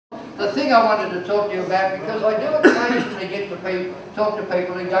the thing I wanted to talk to you about, because I do occasionally get to talk to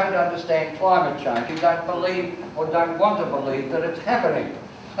people who don't understand climate change, who don't believe or don't want to believe that it's happening.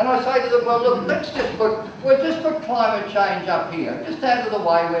 And I say to them, well look, we'll just put climate change up here, just out of the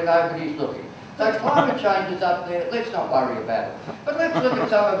way where nobody's looking. So climate change is up there, let's not worry about it. But let's look at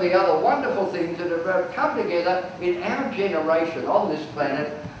some of the other wonderful things that have come together in our generation on this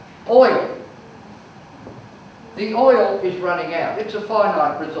planet. Oil. The oil is running out. It's a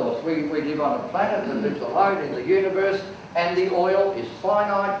finite resource. We live on a planet that lives alone in the universe, and the oil is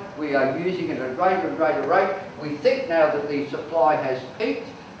finite. We are using it at a greater and greater rate. We think now that the supply has peaked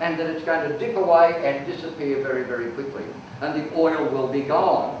and that it's going to dip away and disappear very, very quickly. And the oil will be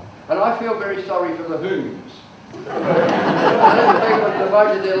gone. And I feel very sorry for the hoons. Those people have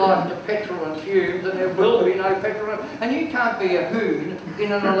devoted their life to petrol and fumes, and there will be no petrol. And you can't be a hoon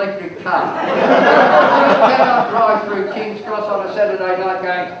in an electric car. You cannot drive through King's Cross on a Saturday night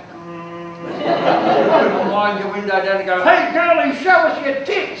going, wind your window down and go, hey girlie, show us your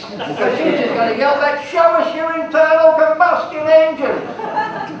tits! Because she's just going to yell back, show us your internal combustion engine!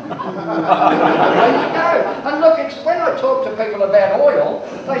 There you go. And look, when I talk to people about oil,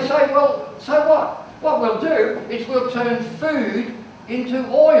 they say, well, so what? What we'll do is we'll turn food into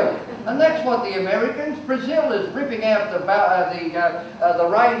oil. And that's what the Americans, Brazil is ripping out the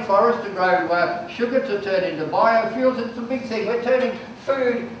rainforest to grow sugar to turn into biofuels. It's a big thing. We're turning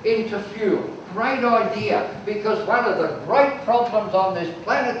food into fuel. Great idea, because one of the great problems on this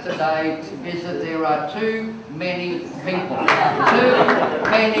planet today is that there are too many people. Too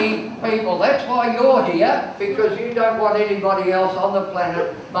many people. That's why you're here, because you don't want anybody else on the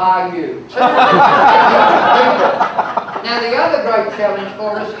planet bar you. Too many people. Now the other great challenge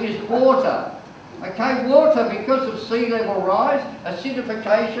for us is water. Okay, water, because of sea level rise,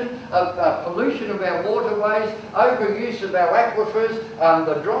 acidification, pollution of our waterways, overuse of our aquifers,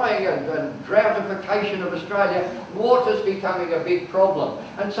 the drying and droughtfication of Australia, water's becoming a big problem.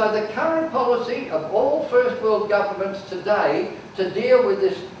 And so the current policy of all first world governments today to deal with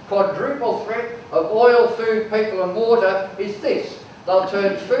this quadruple threat of oil, food, people and water is this. They'll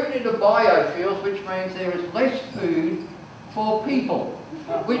turn food into biofuels, which means there is less food for people.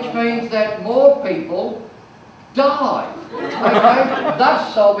 Which means that more people die, okay?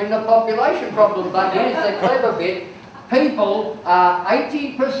 Thus solving the population problem. But here's the clever bit, people are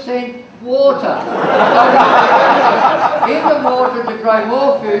 80% water. In the water to grow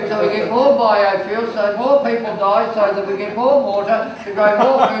more food so we get more biofuels, so more people die so that we get more water to grow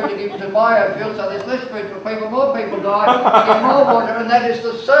more food to give to biofuels, so there's less food for people, more people die, we get more water, and that is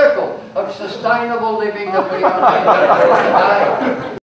the circle of sustainable living that we are today.